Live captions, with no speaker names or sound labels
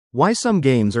Why some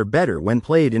games are better when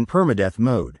played in permadeath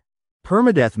mode.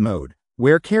 Permadeath mode,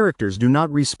 where characters do not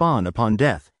respawn upon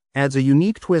death, adds a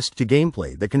unique twist to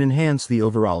gameplay that can enhance the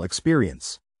overall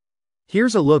experience.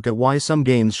 Here's a look at why some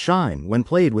games shine when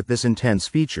played with this intense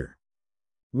feature.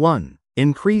 1.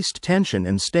 Increased tension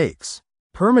and stakes.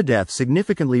 Permadeath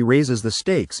significantly raises the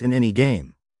stakes in any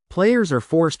game. Players are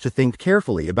forced to think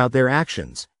carefully about their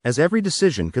actions, as every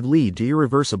decision could lead to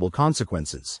irreversible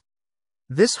consequences.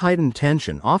 This heightened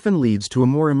tension often leads to a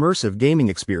more immersive gaming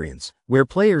experience, where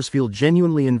players feel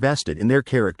genuinely invested in their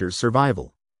character's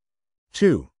survival.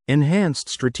 2. Enhanced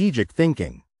strategic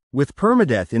thinking. With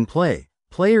permadeath in play,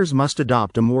 players must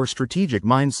adopt a more strategic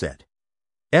mindset.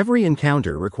 Every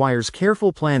encounter requires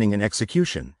careful planning and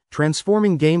execution,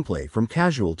 transforming gameplay from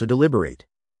casual to deliberate.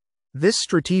 This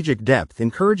strategic depth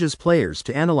encourages players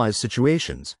to analyze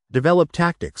situations, develop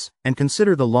tactics, and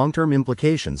consider the long-term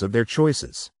implications of their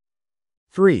choices.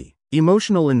 3.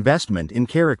 Emotional investment in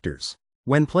characters.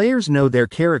 When players know their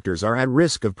characters are at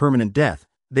risk of permanent death,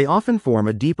 they often form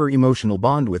a deeper emotional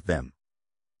bond with them.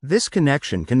 This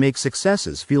connection can make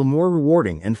successes feel more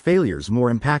rewarding and failures more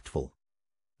impactful.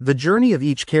 The journey of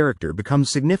each character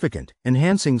becomes significant,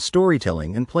 enhancing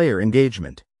storytelling and player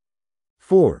engagement.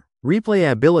 4.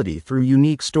 Replayability through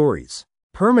unique stories.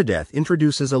 Permadeath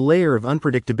introduces a layer of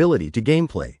unpredictability to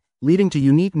gameplay, leading to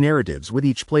unique narratives with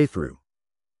each playthrough.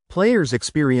 Players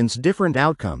experience different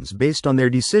outcomes based on their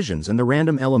decisions and the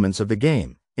random elements of the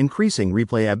game, increasing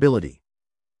replayability.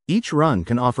 Each run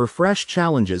can offer fresh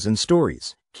challenges and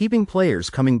stories, keeping players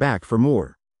coming back for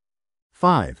more.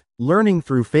 5. Learning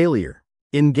through failure.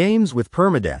 In games with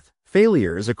permadeath,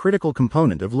 failure is a critical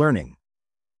component of learning.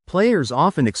 Players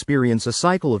often experience a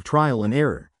cycle of trial and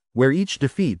error, where each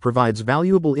defeat provides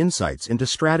valuable insights into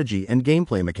strategy and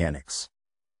gameplay mechanics.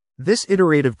 This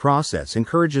iterative process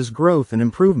encourages growth and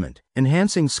improvement,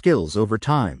 enhancing skills over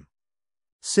time.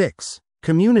 6.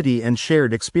 Community and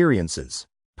shared experiences.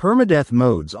 Permadeath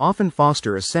modes often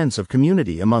foster a sense of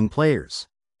community among players.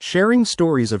 Sharing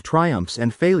stories of triumphs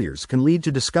and failures can lead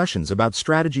to discussions about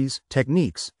strategies,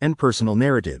 techniques, and personal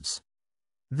narratives.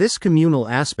 This communal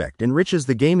aspect enriches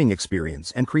the gaming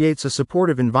experience and creates a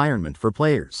supportive environment for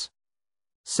players.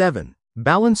 7.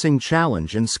 Balancing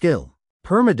challenge and skill.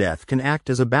 Permadeath can act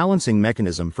as a balancing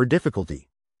mechanism for difficulty.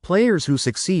 Players who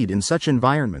succeed in such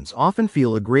environments often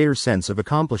feel a greater sense of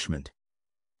accomplishment.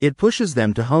 It pushes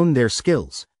them to hone their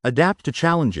skills, adapt to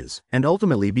challenges, and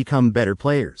ultimately become better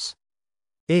players.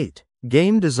 8.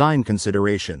 Game design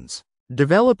considerations.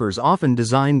 Developers often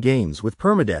design games with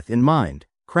permadeath in mind,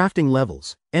 crafting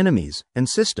levels, enemies, and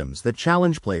systems that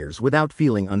challenge players without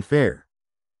feeling unfair.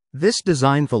 This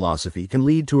design philosophy can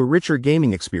lead to a richer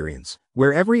gaming experience,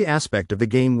 where every aspect of the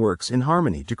game works in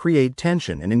harmony to create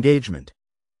tension and engagement.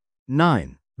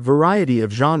 9. Variety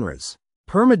of genres.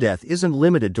 Permadeath isn't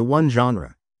limited to one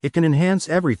genre. It can enhance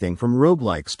everything from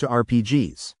roguelikes to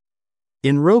RPGs.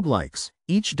 In roguelikes,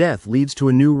 each death leads to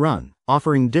a new run,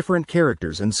 offering different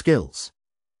characters and skills.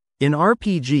 In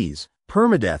RPGs,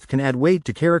 permadeath can add weight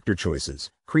to character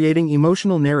choices, creating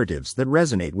emotional narratives that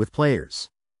resonate with players.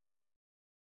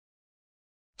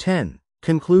 10.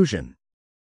 Conclusion.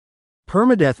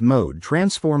 Permadeath mode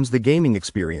transforms the gaming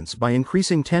experience by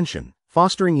increasing tension,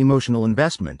 fostering emotional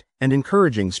investment, and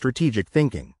encouraging strategic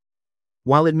thinking.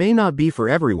 While it may not be for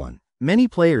everyone, many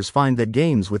players find that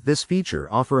games with this feature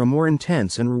offer a more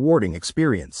intense and rewarding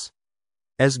experience.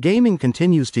 As gaming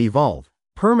continues to evolve,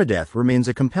 permadeath remains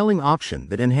a compelling option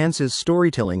that enhances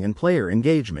storytelling and player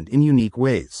engagement in unique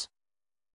ways.